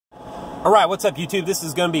Alright, what's up YouTube? This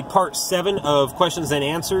is going to be part 7 of questions and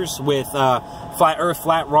answers with Flat Earth,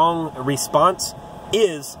 Flat Wrong response.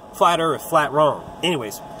 Is Flat Earth Flat Wrong?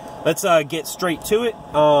 Anyways, let's get straight to it.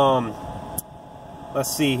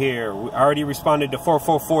 Let's see here. I already responded to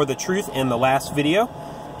 444 The Truth in the last video.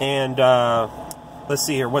 And let's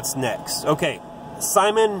see here. What's next? Okay.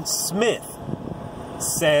 Simon Smith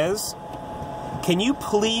says, can you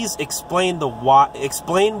please explain why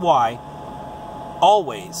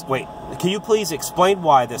can you please explain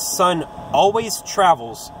why the sun always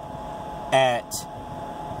travels at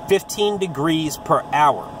 15 degrees per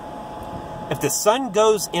hour? If the sun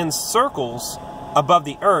goes in circles above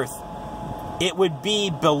the earth, it would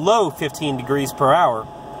be below 15 degrees per hour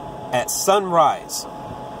at sunrise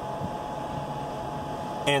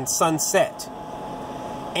and sunset.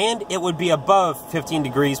 And it would be above 15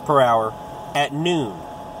 degrees per hour at noon.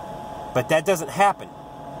 But that doesn't happen.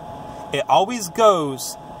 It always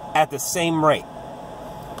goes at the same rate.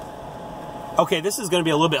 Okay, this is going to be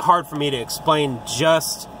a little bit hard for me to explain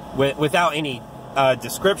just without any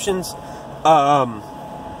descriptions.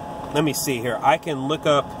 Let me see here. I can look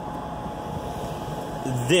up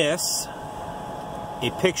this,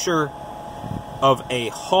 a picture of a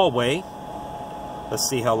hallway. Let's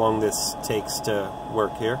see how long this takes to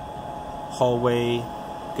work here. Hallway,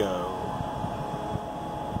 go.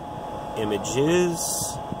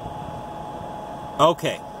 Images.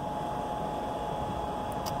 Okay.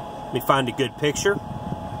 Let me find a good picture.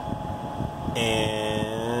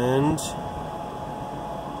 And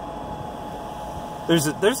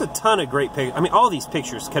there's a ton of great pictures. I mean, all these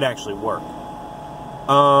pictures could actually work.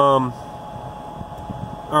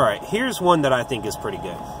 Alright, here's one that I think is pretty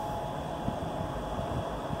good.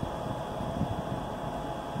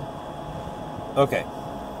 Okay.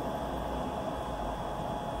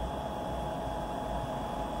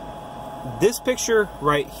 This picture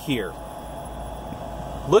right here.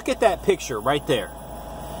 Look at that picture right there.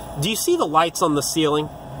 Do you see the lights on the ceiling?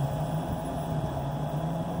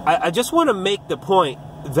 I just want to make the point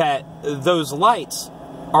that those lights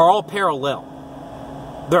are all parallel.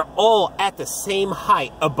 They're all at the same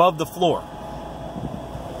height above the floor.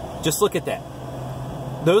 Just look at that.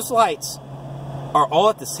 Those lights are all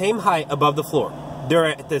at the same height above the floor. They're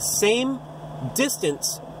at the same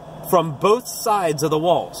distance from both sides of the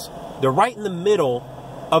walls. They're right in the middle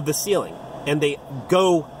of the ceiling. And they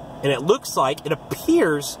go, and it looks like, it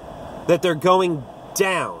appears that they're going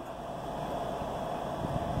down.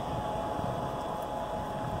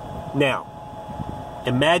 Now,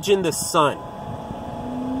 imagine the sun.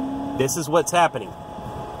 This is what's happening.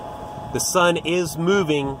 The sun is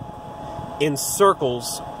moving in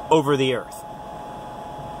circles over the earth.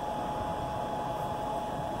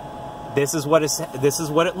 This is what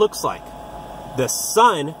it looks like. The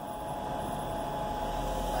sun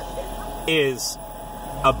is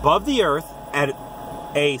above the earth at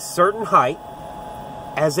a certain height.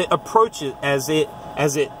 As it approaches,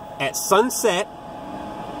 at sunset,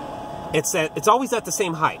 it's always at the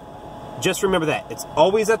same height. Just remember that. It's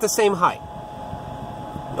always at the same height.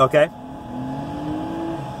 Okay?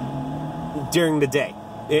 During the day.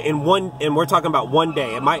 And we're talking about one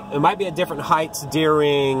day. It might be at different heights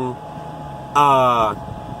during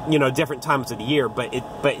different times of the year, but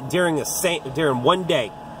during one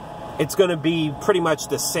day, it's going to be pretty much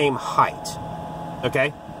the same height.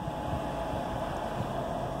 Okay?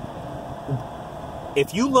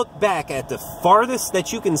 If you look back at the farthest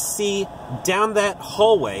that you can see down that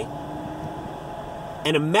hallway,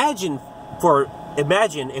 and imagine,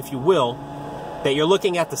 if you will, that you're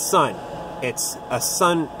looking at the sun. It's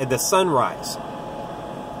the sunrise.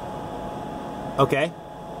 Okay?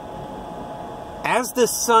 As the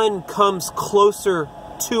sun comes closer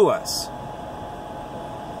to us,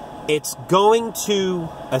 it's going to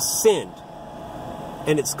ascend.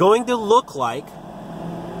 And it's going to look like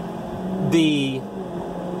the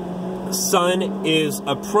sun is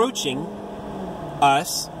approaching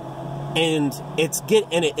us, and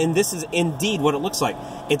and this is indeed what it looks like.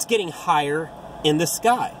 It's getting higher in the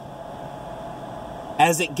sky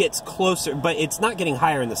as it gets closer, but it's not getting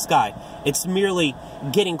higher in the sky. It's merely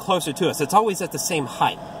getting closer to us. It's always at the same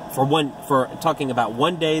height for talking about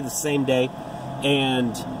one day, the same day,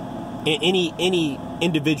 and any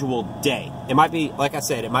individual day. It might be, like I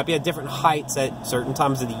said, it might be at different heights at certain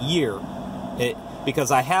times of the year, because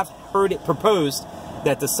I have heard it proposed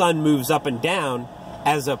that the sun moves up and down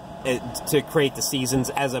to create the seasons,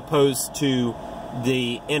 as opposed to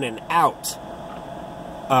the in and out,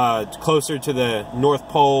 closer to the North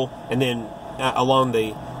Pole, and then along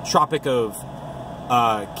the Tropic of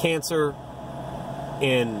Cancer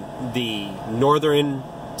in the northern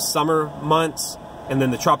summer months, and then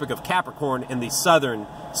the Tropic of Capricorn in the southern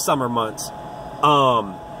summer months.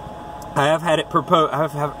 I have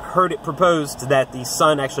heard it proposed that the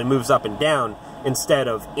sun actually moves up and down instead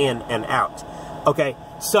of in and out. Okay,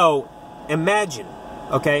 so imagine,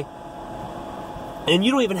 okay, and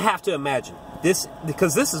you don't even have to imagine this,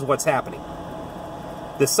 because this is what's happening.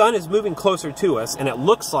 The sun is moving closer to us, and it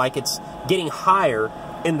looks like it's getting higher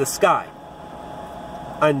in the sky.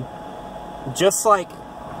 And just like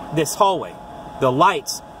this hallway, the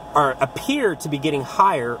lights appear to be getting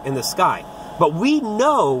higher in the sky. But we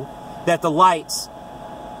know that the lights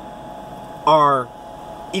are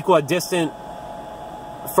equidistant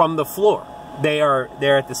from the floor.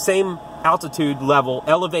 They're at the same altitude level,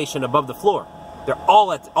 elevation above the floor.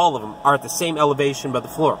 All of them are at the same elevation above the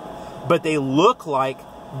floor. But they look like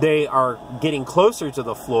they are getting closer to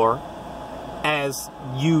the floor as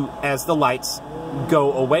the lights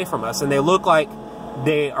go away from us, and they look like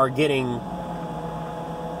they are getting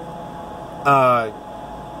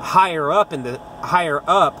higher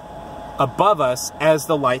up above us as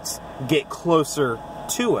the lights get closer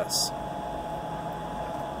to us.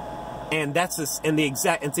 And it's the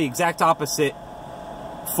exact opposite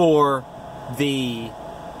for the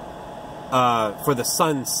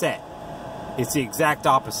sunset. It's the exact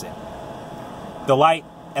opposite. The light,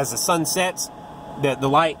 as the sun sets,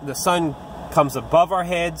 the sun comes above our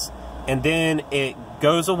heads, and then it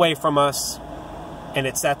goes away from us, and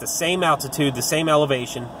it's at the same altitude, the same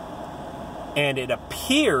elevation, and it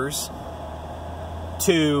appears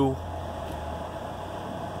to,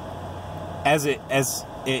 as it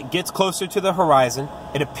gets closer to the horizon,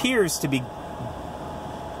 it appears to be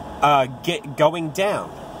going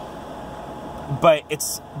down. But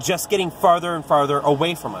it's just getting farther and farther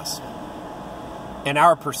away from us. And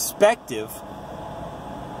our perspective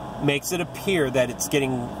makes it appear that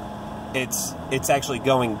it's actually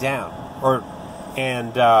going down.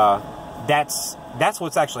 And that's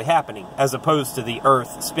what's actually happening, as opposed to the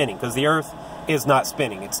Earth spinning, because the Earth is not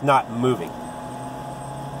spinning, it's not moving.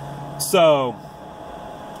 So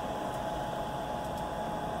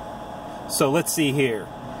let's see here.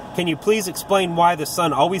 Can you please explain why the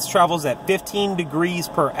sun always travels at 15 degrees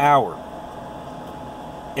per hour?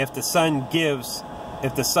 If the sun goes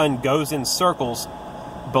in circles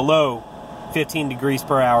below 15 degrees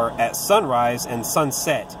per hour at sunrise and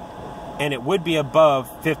sunset, and it would be above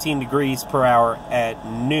 15 degrees per hour at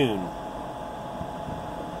noon.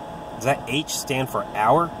 Does that H stand for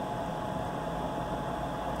hour?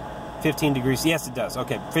 15 degrees, yes it does.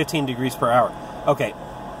 Okay, 15 degrees per hour. Okay.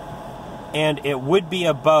 And it would be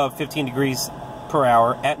above 15 degrees per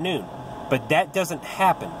hour at noon. But that doesn't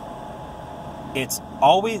happen. It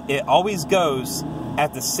always goes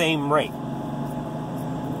at the same rate.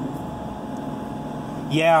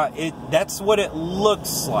 Yeah, that's what it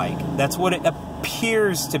looks like. That's what it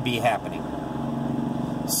appears to be happening.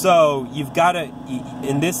 So you've got to,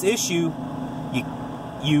 in this issue,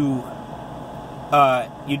 you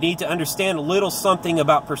need to understand a little something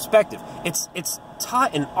about perspective. It's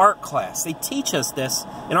taught in art class. They teach us this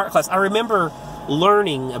in art class. I remember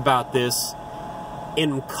learning about this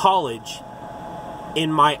in college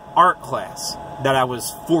in my art class that I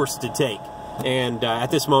was forced to take. And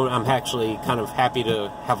at this moment, I'm actually kind of happy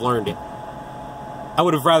to have learned it. I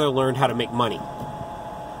would have rather learned how to make money,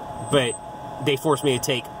 but they forced me to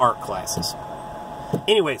take art classes.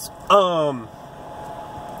 Anyways,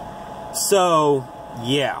 so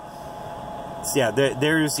yeah,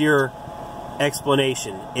 there's your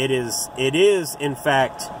explanation. It is in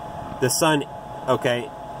fact the sun. Okay,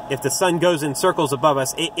 if the sun goes in circles above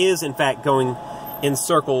us, it is in fact going in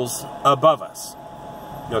circles above us.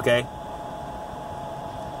 Okay,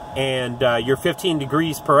 and your 15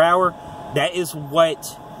 degrees per hour, that is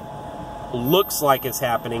what looks like is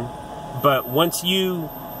happening. But once you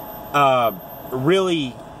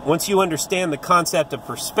once you understand the concept of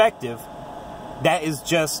perspective, that is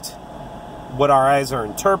just what our eyes are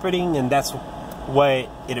interpreting, and that's what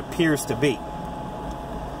it appears to be.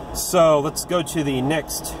 So let's go to the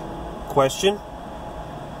next question.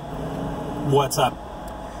 What's up?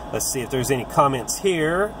 Let's see if there's any comments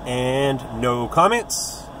here, and no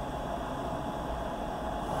comments.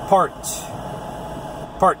 Part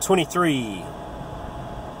 23.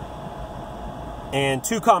 And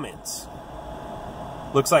 2 comments.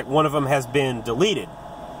 Looks like one of them has been deleted.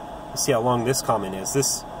 Let's see how long this comment is.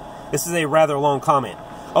 This is a rather long comment.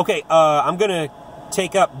 Okay, I'm going to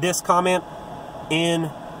take up this comment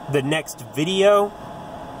in the next video.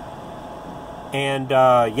 And,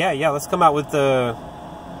 yeah, let's come out with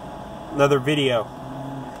another video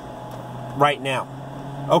right now.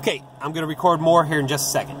 Okay, I'm going to record more here in just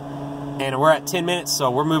a second. And we're at 10 minutes,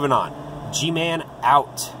 so we're moving on. G-Man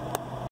out.